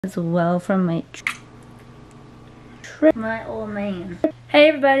as well from my trip. My old man. Hey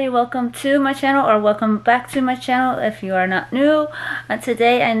everybody, welcome to my channel, or welcome back to my channel if you are not new.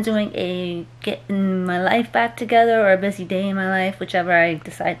 Today I'm doing a getting my life back together, or a busy day in my life, whichever I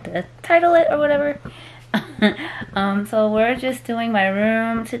decide to title it or whatever. So we're just doing my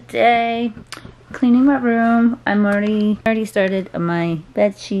room today, cleaning my room. I'm already started my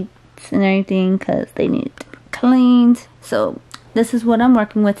bed sheets and everything because they need to be cleaned. So this is what I'm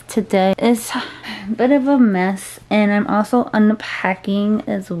working with today. It's a bit of a mess, and I'm also unpacking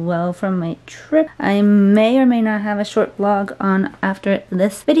as well from my trip. I may or may not have a short vlog on after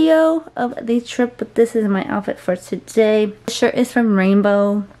this video of the trip, but this is my outfit for today. The shirt is from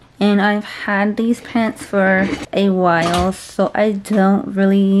Rainbow, and I've had these pants for a while, so I don't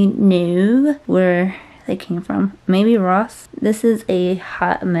really know where they came from. Maybe Ross. This is a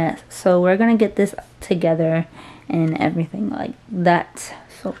hot mess, so we're gonna get this together and everything like that.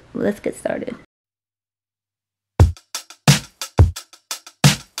 So let's get started.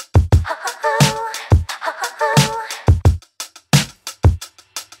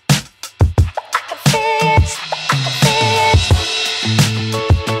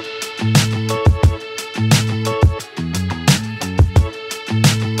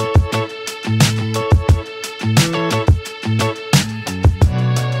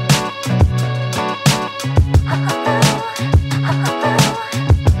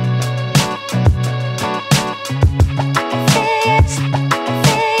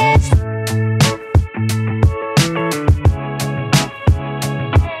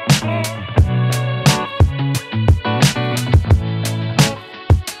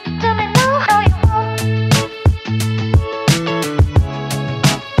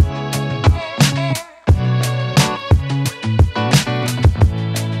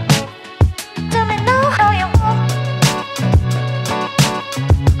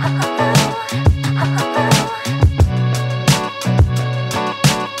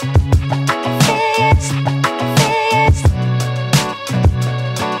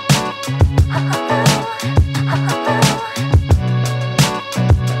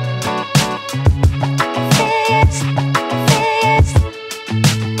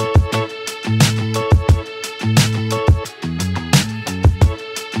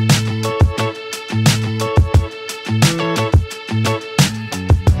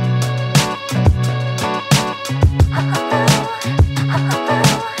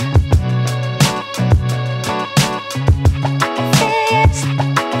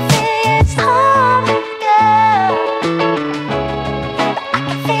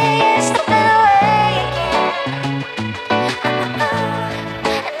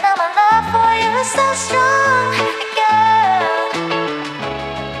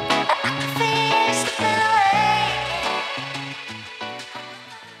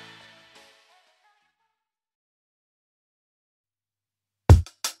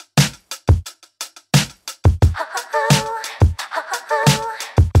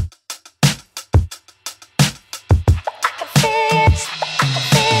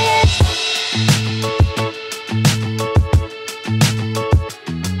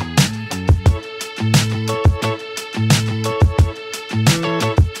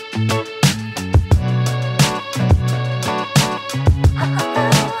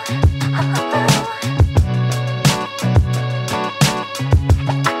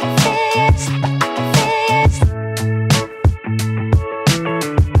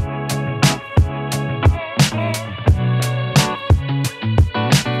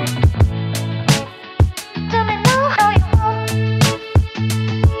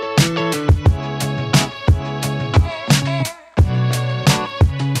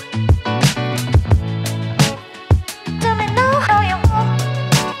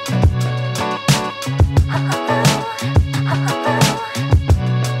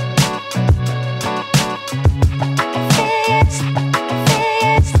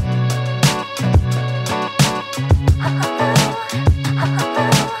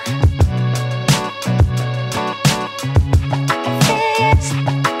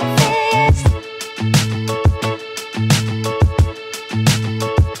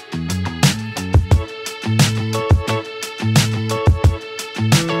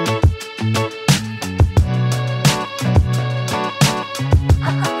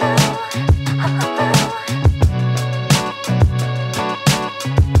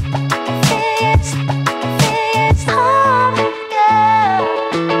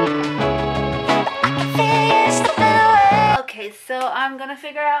 I'm gonna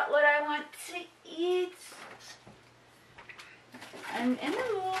figure out what I want to eat. I'm in the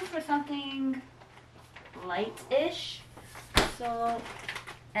mood for something light-ish, so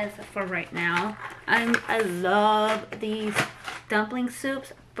as for right now. I love these dumpling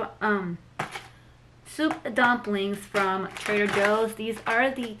soups, soup dumplings from Trader Joe's. These are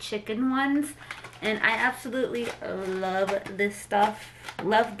the chicken ones, and I absolutely love this stuff.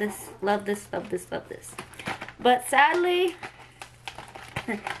 Love this, love this, love this, love this. But sadly,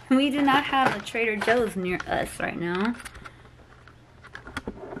 we do not have a Trader Joe's near us right now.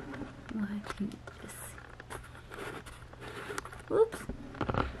 Why can't this? Oops.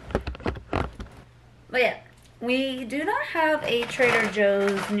 But yeah, we do not have a Trader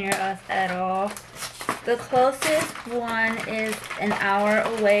Joe's near us at all. The closest one is an hour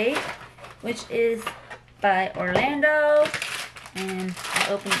away, which is by Orlando. And I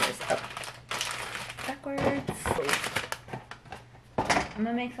opened this up backwards. I'm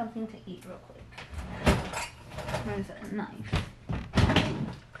gonna make something to eat real quick. Where's a knife?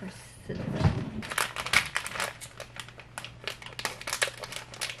 Or scissors?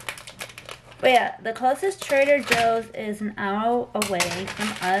 But yeah, the closest Trader Joe's is an hour away from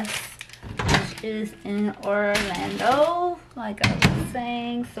us, which is in Orlando, like I was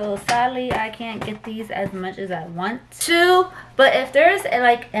saying. So sadly, I can't get these as much as I want to. But if there's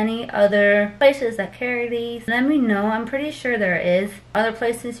like any other places that carry these, let me know. I'm pretty sure there is other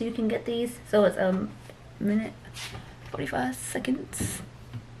places you can get these. So it's a minute 45 seconds.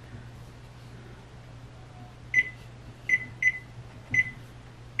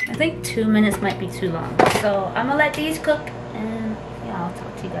 I think 2 minutes might be too long. So I'm gonna let these cook, and yeah, I'll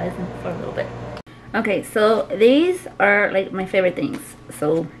talk to you guys for a little bit. Okay, so these are like my favorite things.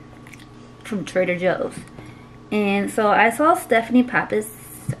 So from Trader Joe's. And so I saw Stephanie Pappas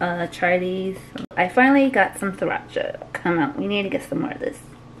try these. I finally got some sriracha. Come on, we need to get some more of this.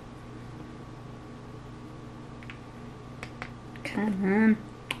 Come on.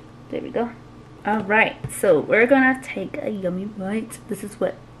 There we go. Alright, so we're gonna take a yummy bite. This is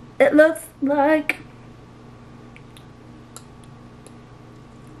what it looks like.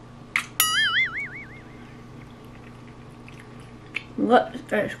 What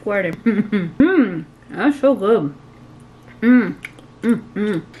is squirting? That's so good.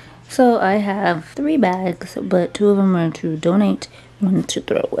 So I have 3 bags, but 2 of them are to donate, 1 to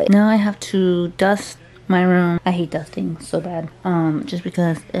throw away. Now I have to dust my room. I hate dusting so bad, just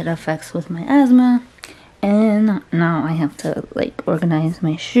because it affects with my asthma. And now I have to like organize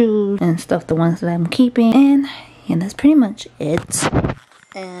my shoes and stuff, the ones that I'm keeping. And yeah, that's pretty much it.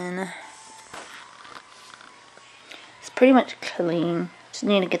 And it's pretty much clean. Just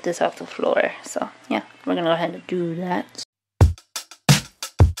need to get this off the floor. So yeah, we're gonna go ahead and do that.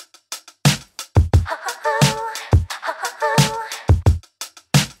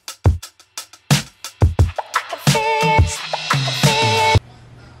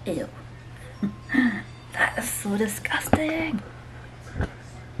 Ew. That is so disgusting.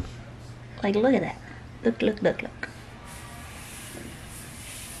 Like, look at that. Look, look, look, look.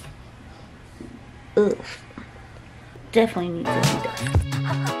 Ugh. Definitely needs to be done.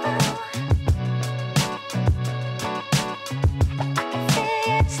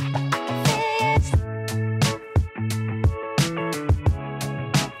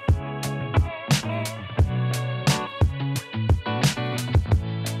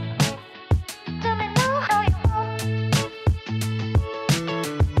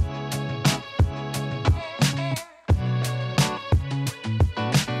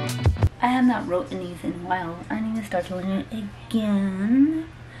 I have not written these in a while. I need to start doing it again.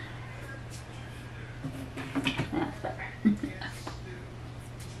 That's better.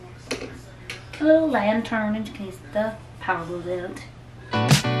 A little lantern in case the power goes out.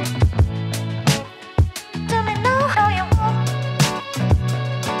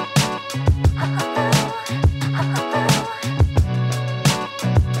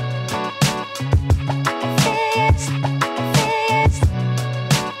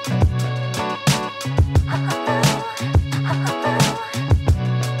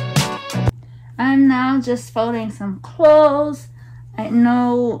 I'm now just folding some clothes. I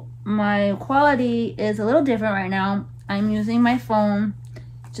know my quality is a little different right now. I'm using my phone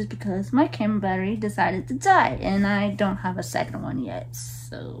just because my camera battery decided to die and I don't have a second one yet.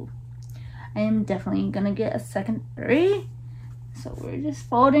 So I am definitely gonna get a second battery. So we're just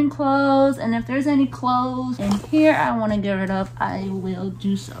folding clothes, and if there's any clothes in here I want to get rid of, I will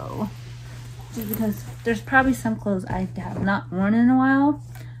do so. Just because there's probably some clothes I have not worn in a while,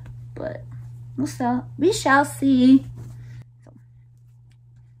 but we shall see.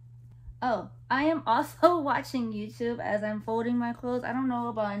 Oh, I am also watching YouTube as I'm folding my clothes. I don't know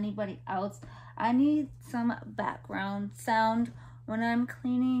about anybody else. I need some background sound when I'm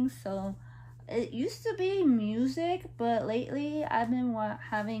cleaning, so it used to be music, but lately I've been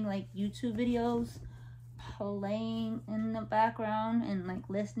having like YouTube videos playing in the background and like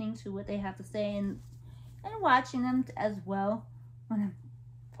listening to what they have to say and watching them as well when I'm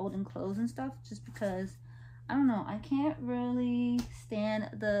folding clothes and stuff, just because I don't know, I can't really stand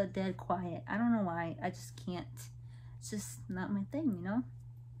the dead quiet. I don't know why, I just can't. It's just not my thing, you know.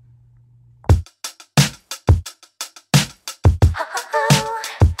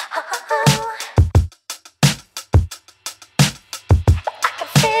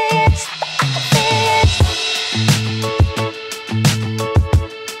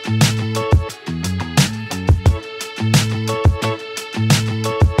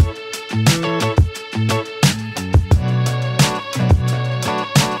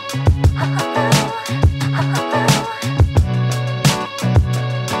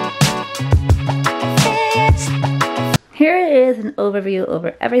 Here is an overview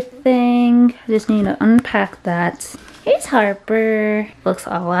over everything. I just need to unpack that. Here's Harper. Looks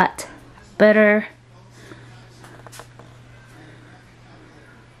a lot better.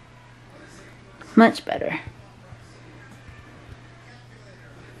 Much better.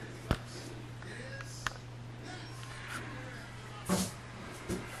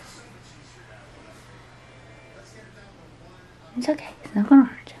 It's okay. It's not gonna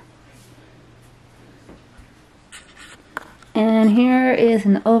hurt you. And here is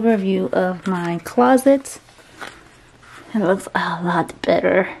an overview of my closet. It looks a lot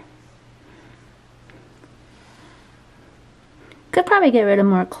better. Could probably get rid of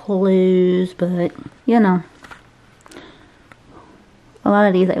more clothes, but you know, a lot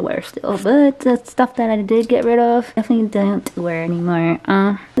of these I wear still, but the stuff that I did get rid of, definitely don't wear anymore.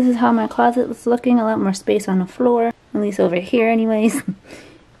 This is how my closet was looking. A lot more space on the floor, at least over here anyways.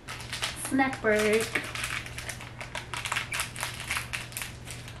 Snack break.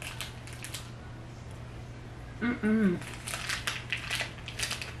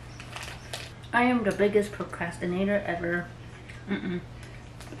 I am the biggest procrastinator ever.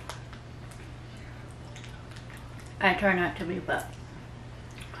 I try not to be, but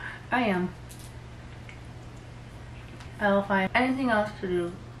I am. I'll find anything else to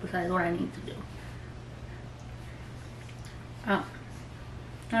do besides what I need to do.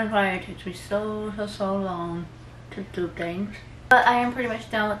 That's why it takes me so long to do things. But I am pretty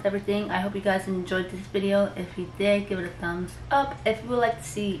much done with everything. I hope you guys enjoyed this video. If you did, give it a thumbs up. If you would like to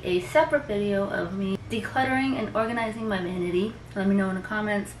see a separate video of me decluttering and organizing my vanity, let me know in the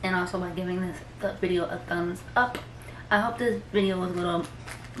comments, and also by giving this video a thumbs up. I hope this video was a little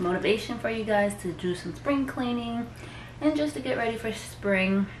motivation for you guys to do some spring cleaning and just to get ready for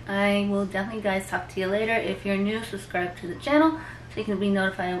spring. I will definitely, guys, talk to you later. If you're new, subscribe to the channel so you can be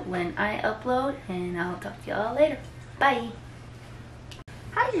notified when I upload, and I'll talk to y'all later. Bye.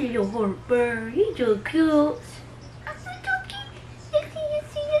 Hi, little Harper. He's so cute.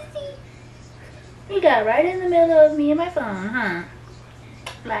 You got right in the middle of me and my phone, huh?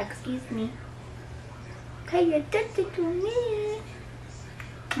 Like, excuse me. Pay attention to me.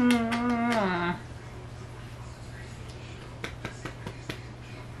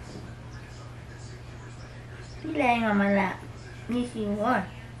 You're laying on my lap. Yes, you are.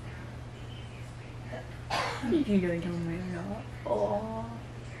 You don't know me now. Oh,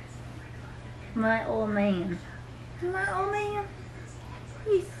 my old man. My old man.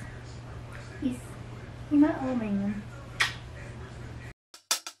 Yes. Yes. You're my old man.